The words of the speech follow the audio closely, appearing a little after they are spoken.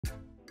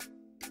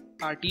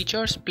Our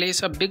teachers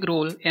plays a big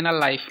role in our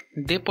life.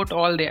 They put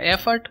all their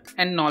effort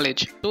and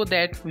knowledge so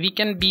that we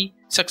can be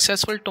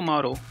successful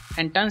tomorrow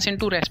and turns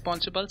into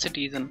responsible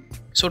citizen.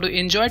 So to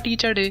enjoy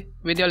Teacher Day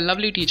with your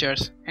lovely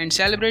teachers and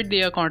celebrate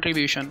their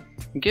contribution,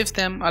 give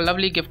them a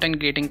lovely gift and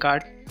greeting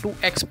card to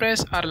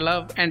express our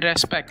love and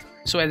respect.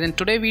 So as in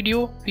today's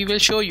video, we will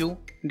show you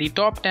the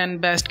top 10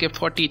 best gift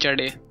for Teacher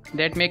Day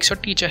that makes your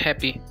teacher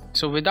happy.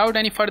 So without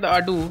any further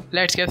ado,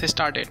 let's get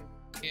started.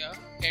 Here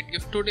at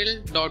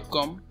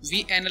Giftodil.com,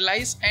 we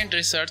analyze and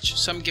research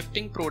some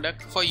gifting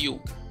product for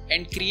you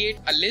and create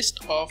a list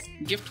of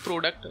gift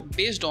product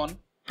based on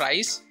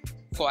price,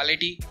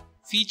 quality,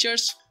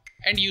 features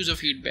and user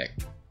feedback.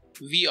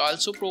 We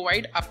also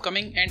provide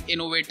upcoming and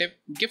innovative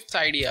gift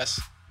ideas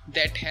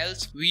that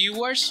helps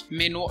viewers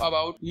may know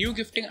about new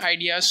gifting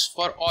ideas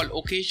for all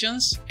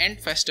occasions and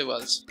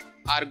festivals.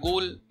 Our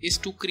goal is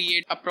to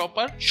create a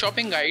proper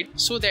shopping guide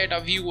so that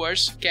our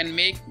viewers can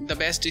make the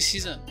best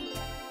decision.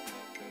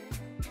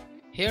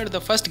 Here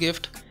the first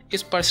gift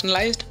is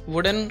personalized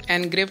wooden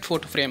engraved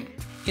photo frame.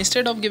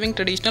 Instead of giving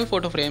traditional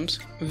photo frames,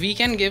 we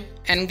can give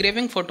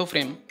engraving photo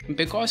frame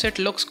because it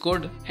looks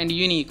good and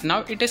unique. Now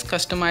it is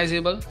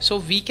customizable, so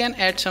we can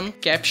add some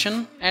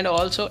caption and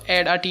also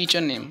add our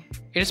teacher name.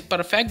 It is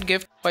perfect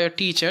gift for your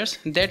teachers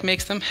that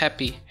makes them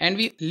happy, and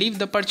we leave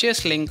the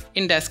purchase link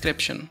in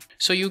description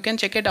so you can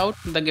check it out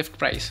the gift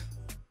price.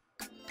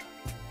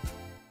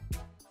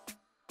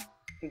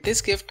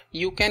 This gift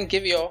you can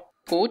give your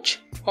coach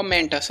or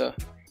mentor, sir.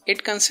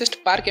 It consists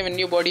Park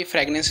Avenue body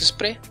fragrance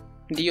spray,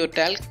 Dio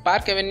talc,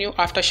 Park Avenue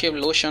aftershave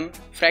lotion,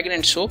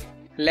 fragrance soap,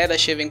 leather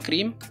shaving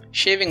cream,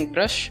 shaving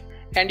brush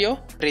and your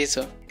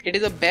razor. It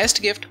is the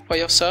best gift for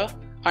your sir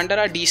under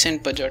a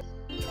decent budget.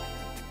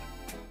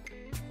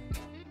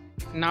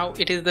 Now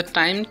it is the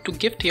time to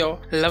gift your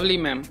lovely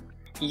ma'am.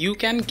 You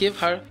can give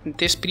her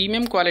this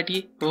premium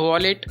quality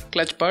wallet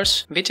clutch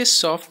purse which is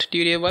soft,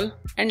 durable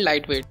and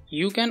lightweight.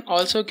 You can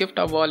also gift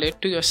a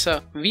wallet to your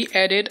sir. We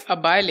added a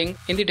buy link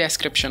in the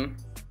description.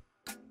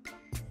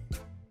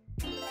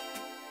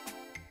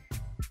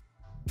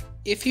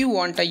 If you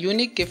want a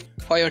unique gift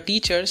for your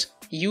teachers,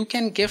 you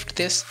can gift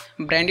this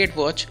branded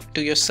watch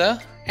to your sir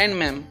and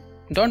ma'am.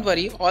 Don't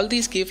worry, all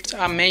these gifts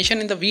are mentioned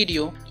in the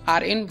video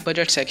are in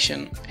budget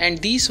section, and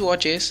these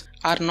watches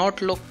are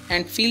not look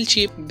and feel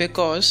cheap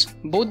because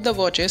both the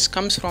watches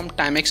comes from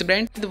Timex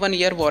brand with 1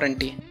 year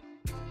warranty.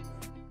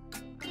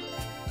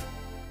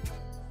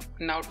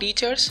 Now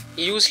teachers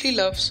usually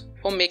loves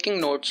for making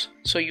notes,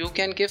 so you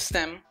can give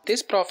them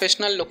this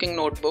professional looking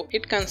notebook.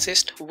 It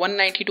consists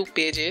 192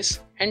 pages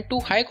and 2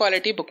 high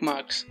quality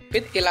bookmarks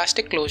with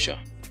elastic closure.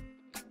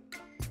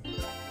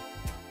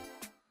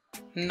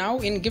 Now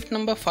in gift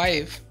number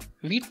 5,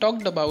 we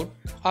talked about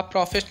a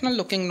professional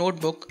looking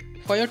notebook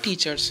for your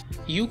teachers.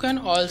 You can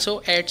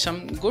also add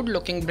some good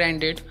looking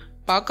branded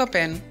Parker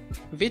pen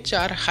which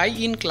are high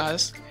in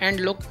class and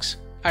looks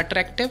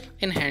attractive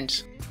in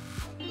hands.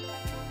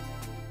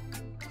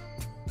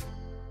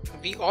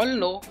 We all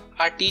know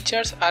our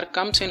teachers are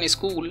comes in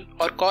school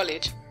or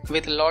college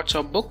with lots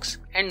of books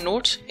and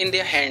notes in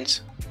their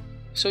hands.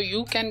 So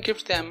you can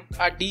give them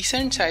a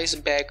decent size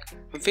bag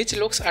which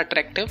looks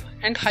attractive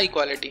and high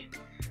quality.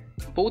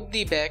 Both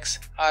the bags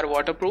are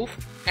waterproof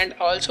and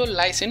also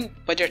lies in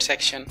budget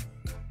section.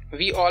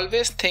 We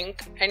always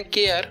think and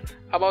care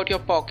about your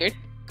pocket.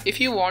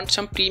 If you want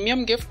some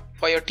premium gift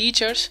for your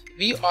teachers,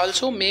 we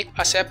also make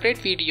a separate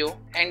video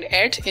and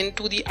add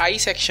into the I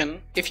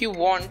section. If you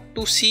want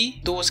to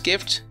see those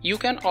gifts, you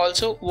can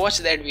also watch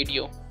that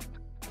video.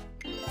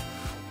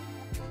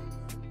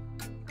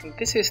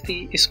 This is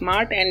the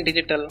smart and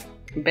digital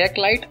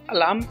backlight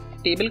alarm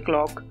table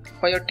clock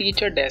for your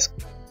teacher desk.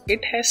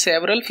 It has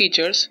several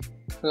features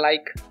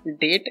like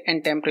date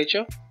and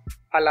temperature,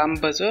 alarm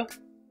buzzer,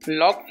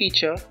 lock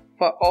feature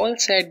for all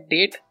set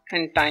date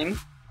and time,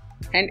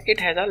 and it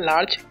has a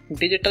large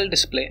digital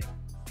display.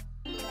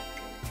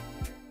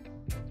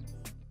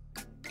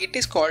 It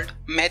is called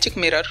Magic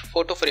Mirror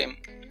Photo Frame.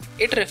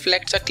 It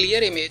reflects a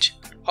clear image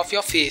of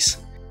your face.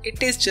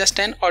 It is just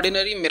an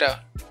ordinary mirror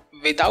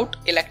without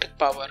electric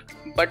power,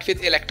 but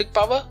with electric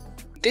power,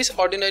 this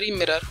ordinary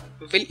mirror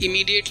will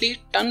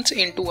immediately turns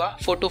into a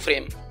photo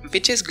frame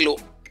which is glow.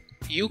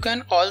 You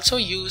can also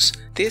use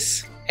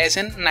this as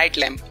a night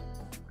lamp.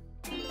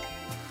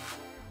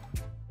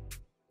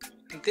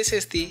 This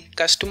is the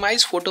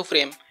customized photo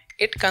frame.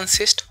 It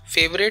consists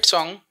favorite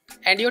song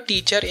and your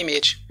teacher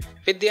image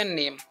with their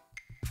name.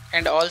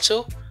 And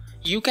also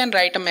you can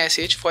write a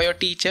message for your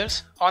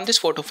teachers on this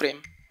photo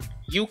frame.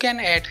 You can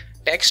add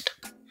text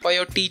for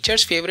your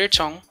teacher's favorite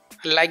song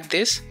like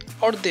this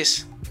or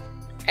this.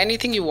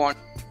 Anything you want.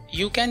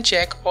 You can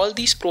check all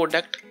these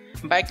products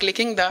by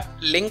clicking the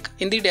link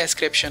in the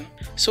description.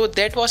 So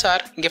that was our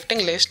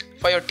gifting list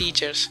for your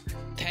teachers.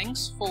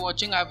 Thanks for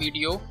watching our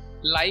video.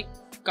 Like,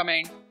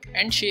 comment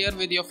and share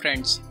with your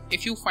friends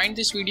if you find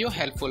this video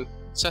helpful.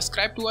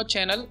 Subscribe to our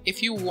channel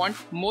if you want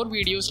more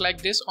videos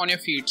like this on your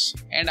feeds,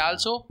 and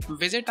also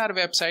visit our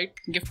website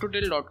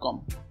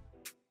giftodil.com.